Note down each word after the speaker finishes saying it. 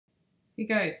Hey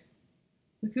guys,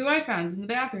 look who I found in the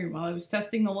bathroom while I was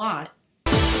testing the lot.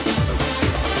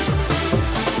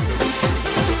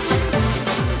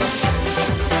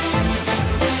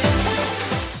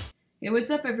 Hey, what's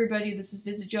up everybody? This is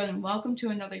VisitJoan and welcome to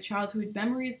another Childhood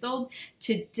Memories build.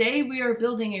 Today we are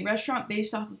building a restaurant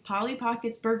based off of Polly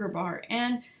Pocket's Burger Bar,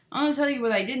 and I'm going to tell you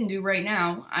what I didn't do right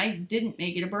now. I didn't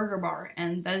make it a burger bar,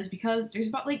 and that is because there's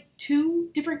about like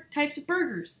 2 different types of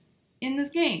burgers in this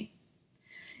game.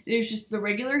 There's just the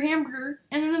regular hamburger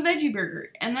and then the veggie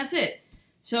burger, and that's it.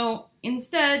 So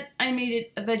instead, I made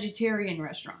it a vegetarian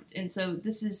restaurant, and so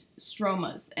this is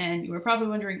Stroma's, and you are probably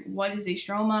wondering, what is a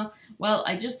stroma? Well,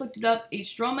 I just looked it up. A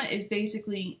stroma is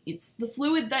basically, it's the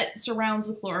fluid that surrounds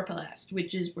the chloroplast,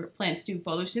 which is where plants do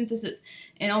photosynthesis,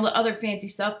 and all the other fancy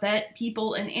stuff that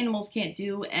people and animals can't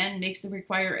do, and makes them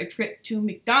require a trip to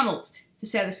McDonald's to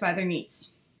satisfy their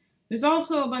needs. There's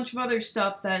also a bunch of other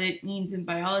stuff that it means in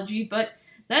biology, but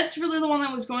that's really the one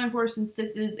I was going for since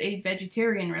this is a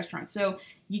vegetarian restaurant, so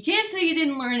you can't say you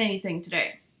didn't learn anything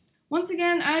today. Once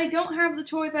again, I don't have the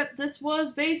toy that this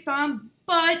was based on,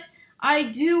 but I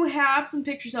do have some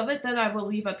pictures of it that I will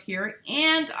leave up here,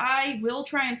 and I will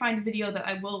try and find a video that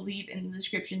I will leave in the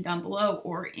description down below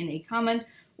or in a comment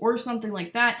or something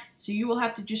like that, so you will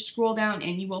have to just scroll down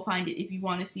and you will find it if you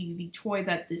want to see the toy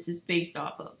that this is based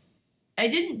off of. I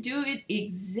didn't do it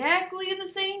exactly the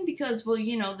same because, well,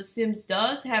 you know, The Sims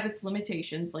does have its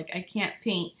limitations. Like, I can't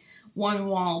paint one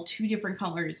wall 2 different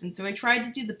colors, and so I tried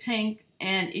to do the pink,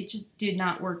 and it just did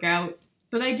not work out.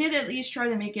 But I did at least try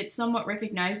to make it somewhat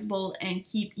recognizable and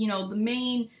keep, you know, the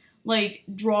main, like,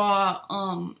 draw,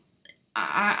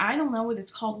 I don't know what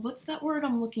it's called. What's that word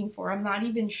I'm looking for? I'm not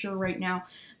even sure right now.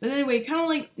 But anyway, kind of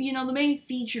like, you know, the main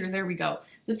feature, there we go.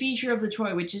 The feature of the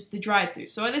toy, which is the drive-thru.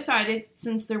 So I decided,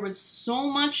 since there was so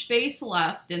much space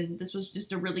left, and this was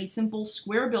just a really simple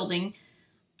square building,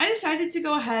 I decided to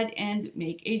go ahead and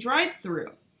make a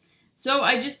drive-thru. So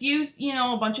I just used, you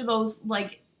know, a bunch of those,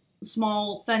 like,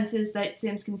 small fences that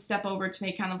Sims can step over to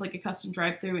make kind of like a custom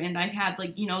drive-thru, and I had,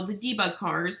 like, you know, the debug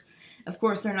cars. Of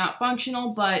course, they're not functional,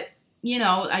 but you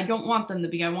know, I don't want them to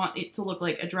be. I want it to look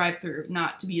like a drive-thru,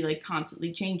 not to be, like,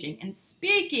 constantly changing. And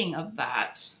speaking of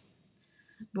that,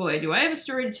 boy, do I have a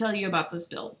story to tell you about this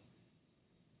build.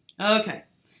 Okay.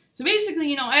 So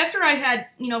basically, you know, after I had,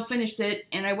 you know, finished it,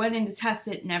 and I went in to test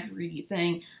it and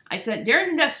everything, I sent Darren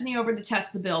and Destiny over to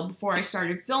test the build before I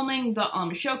started filming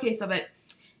the showcase of it.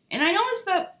 And I noticed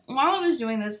that while I was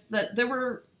doing this, that there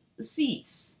were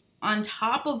seats on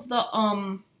top of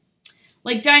the,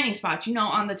 like dining spots, you know,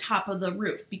 on the top of the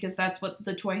roof, because that's what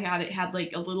the toy had. It had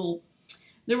like a little,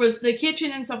 there was the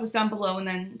kitchen and stuff was down below, and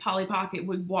then Polly Pocket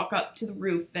would walk up to the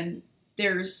roof, and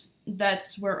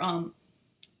that's where,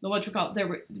 where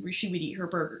she would eat her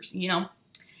burgers, you know?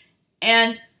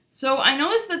 And so I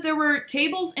noticed that there were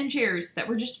tables and chairs that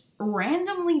were just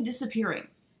randomly disappearing.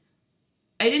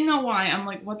 I didn't know why. I'm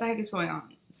like, what the heck is going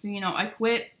on? So, you know, I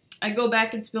quit. I go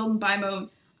back into build and buy mode.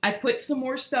 I put some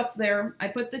more stuff there. I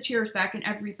put the chairs back and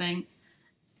everything.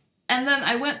 And then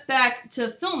I went back to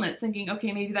film it thinking,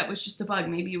 okay, maybe that was just a bug.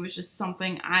 Maybe it was just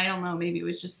something, I don't know, maybe it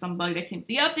was just some bug that came with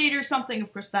the update or something.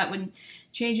 Of course, that wouldn't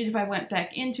change it if I went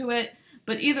back into it.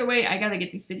 But either way, I gotta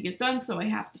get these videos done, so I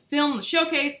have to film the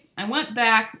showcase. I went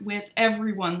back with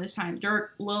everyone this time.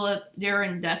 Dirk, Lilith,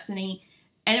 Darren, Destiny.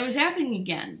 And it was happening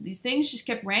again. These things just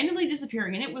kept randomly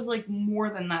disappearing. And it was like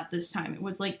more than that this time. It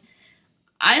was like,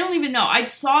 I don't even know. I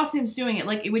saw Sims doing it.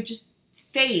 Like, it would just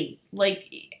fade.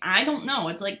 Like, I don't know.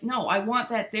 It's like, no, I want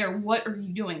that there. What are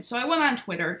you doing? So I went on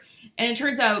Twitter, and it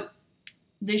turns out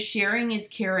the sharing is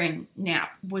caring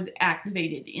nap was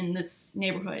activated in this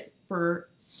neighborhood for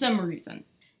some reason.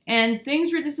 And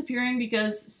things were disappearing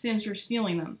because Sims were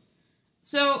stealing them.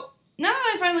 So now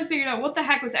that I finally figured out what the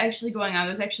heck was actually going on, I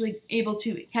was actually able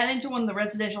to head into one of the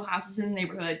residential houses in the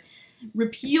neighborhood,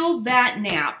 repeal that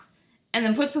nap, and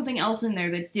then put something else in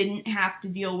there that didn't have to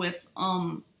deal with,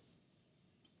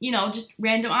 you know, just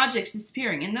random objects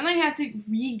disappearing. And then I had to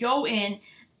go in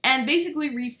and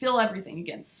basically refill everything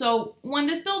again. So when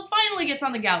this build finally gets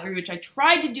on the gallery, which I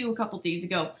tried to do a couple days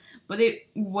ago, but it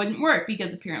wouldn't work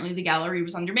because apparently the gallery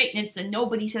was under maintenance and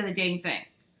nobody said a dang thing.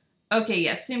 Okay,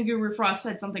 yes, Sim Guru Frost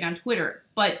said something on Twitter,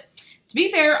 but to be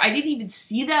fair, I didn't even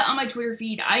see that on my Twitter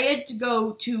feed. I had to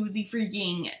go to the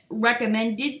freaking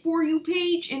recommended for you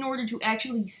page in order to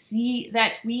actually see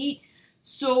that tweet.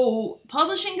 So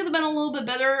publishing could have been a little bit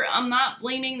better. I'm not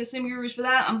blaming the Sim Gurus for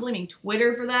that. I'm blaming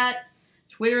Twitter for that.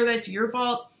 Twitter, that's your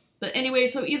fault. But anyway,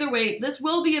 so either way, this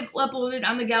will be uploaded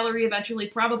on the gallery eventually,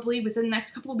 probably within the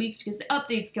next couple of weeks because the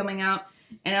update's coming out.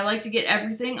 And I like to get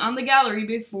everything on the gallery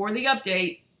before the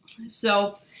update.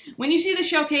 So when you see the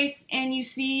showcase and you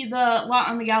see the lot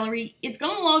on the gallery, it's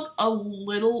going to look a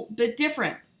little bit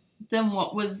different than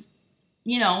what was,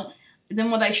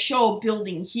 than what I show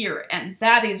building here, and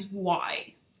that is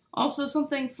why. Also,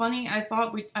 something funny I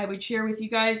thought I would share with you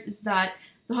guys is that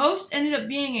the host ended up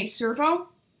being a servo.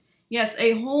 Yes,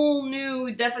 a whole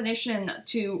new definition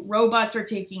to robots are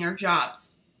taking our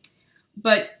jobs.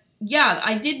 But yeah,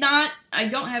 I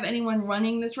don't have anyone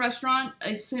running this restaurant.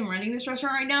 It's him running this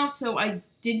restaurant right now, so I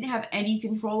didn't have any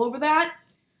control over that.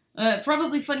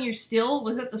 Probably funnier still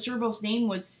was that the servo's name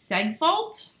was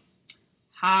Segfault.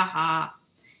 Ha ha.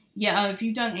 Yeah, if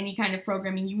you've done any kind of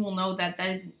programming, you will know that that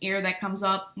is an error that comes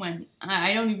up when,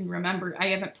 I don't even remember, I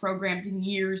haven't programmed in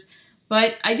years,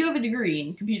 but I do have a degree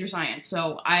in computer science,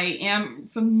 so I am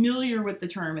familiar with the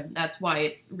term, and that's why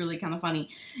it's really kind of funny.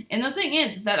 And the thing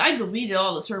is that I deleted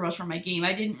all the servos from my game.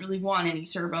 I didn't really want any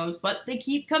servos, but they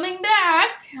keep coming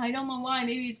back. I don't know why.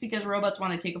 Maybe it's because robots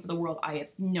want to take over the world. I have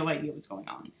no idea what's going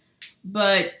on.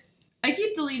 But I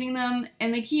keep deleting them,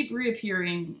 and they keep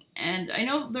reappearing, and I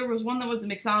know there was one that was a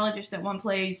mixologist at one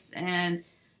place, and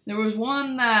there was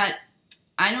one that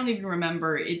I don't even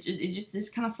remember. It just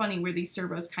is kind of funny where these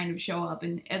servos kind of show up,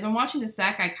 and as I'm watching this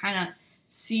back, I kind of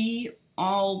see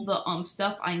all the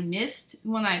stuff I missed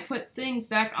when I put things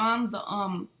back on the,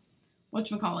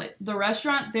 whatchamacallit, the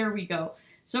restaurant. There we go.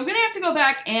 So I'm going to have to go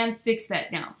back and fix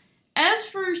that now. As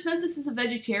for, since this is a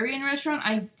vegetarian restaurant,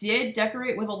 I did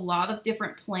decorate with a lot of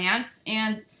different plants,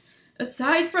 and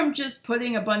aside from just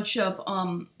putting a bunch of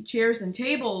chairs and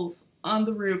tables on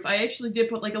the roof, I actually did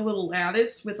put like a little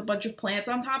lattice with a bunch of plants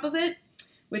on top of it,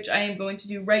 which I am going to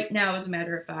do right now as a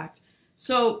matter of fact.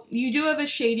 So you do have a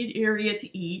shaded area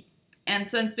to eat, and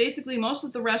since basically most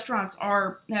of the restaurants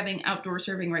are having outdoor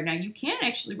serving right now, you can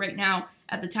actually right now,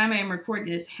 at the time I am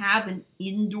recording this, have an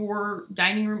indoor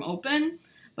dining room open.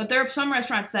 But there are some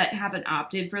restaurants that haven't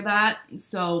opted for that,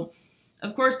 so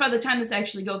of course by the time this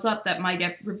actually goes up, that might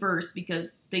have reversed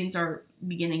because things are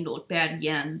beginning to look bad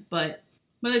again. But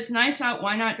it's nice out,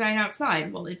 why not dine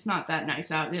outside? Well, it's not that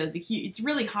nice out. It's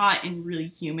really hot and really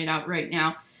humid out right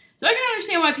now. So I can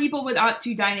understand why people would opt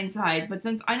to dine inside, but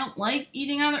since I don't like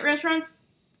eating out at restaurants,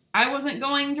 I wasn't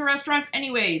going to restaurants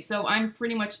anyway, so I'm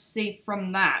pretty much safe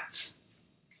from that.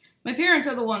 My parents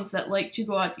are the ones that like to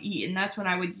go out to eat, and that's when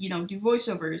I would, do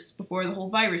voiceovers before the whole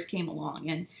virus came along,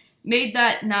 and made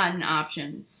that not an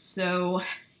option. So,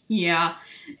 yeah.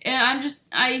 And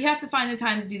I have to find the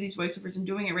time to do these voiceovers. I'm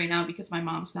doing it right now because my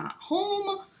mom's not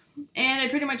home, and I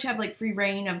pretty much have, like, free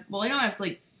reign of, well, I don't have,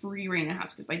 like, free reign in the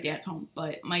house because my dad's home,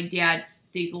 but my dad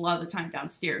stays a lot of the time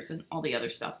downstairs, and all the other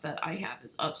stuff that I have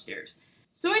is upstairs.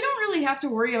 So I don't really have to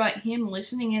worry about him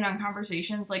listening in on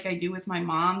conversations like I do with my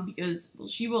mom, because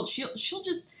she'll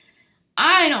just,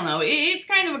 I don't know, it's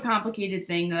kind of a complicated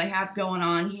thing that I have going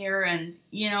on here, and,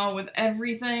 with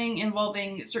everything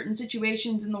involving certain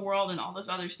situations in the world and all this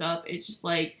other stuff, it's just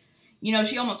like,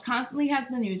 she almost constantly has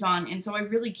the news on, and so I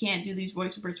really can't do these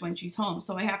voiceovers when she's home,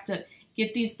 so I have to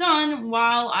get these done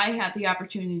while I have the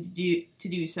opportunity to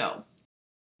do so.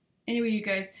 Anyway, you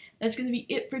guys, that's going to be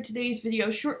it for today's video.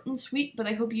 Short and sweet, but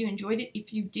I hope you enjoyed it.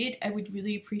 If you did, I would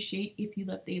really appreciate if you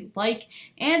left a like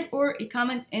and or a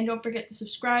comment. And don't forget to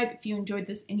subscribe if you enjoyed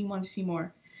this and you want to see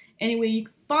more. Anyway, you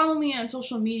can follow me on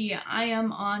social media. I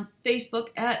am on Facebook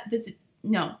at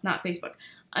not Facebook.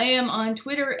 I am on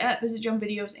Twitter at VisitJoan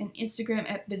Videos and Instagram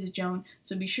at VisitJoan.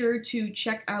 So be sure to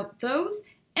check out those.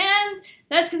 And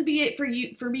that's going to be it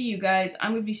for me, you guys.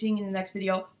 I'm going to be seeing you in the next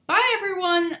video. Bye,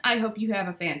 everyone. I hope you have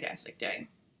a fantastic day.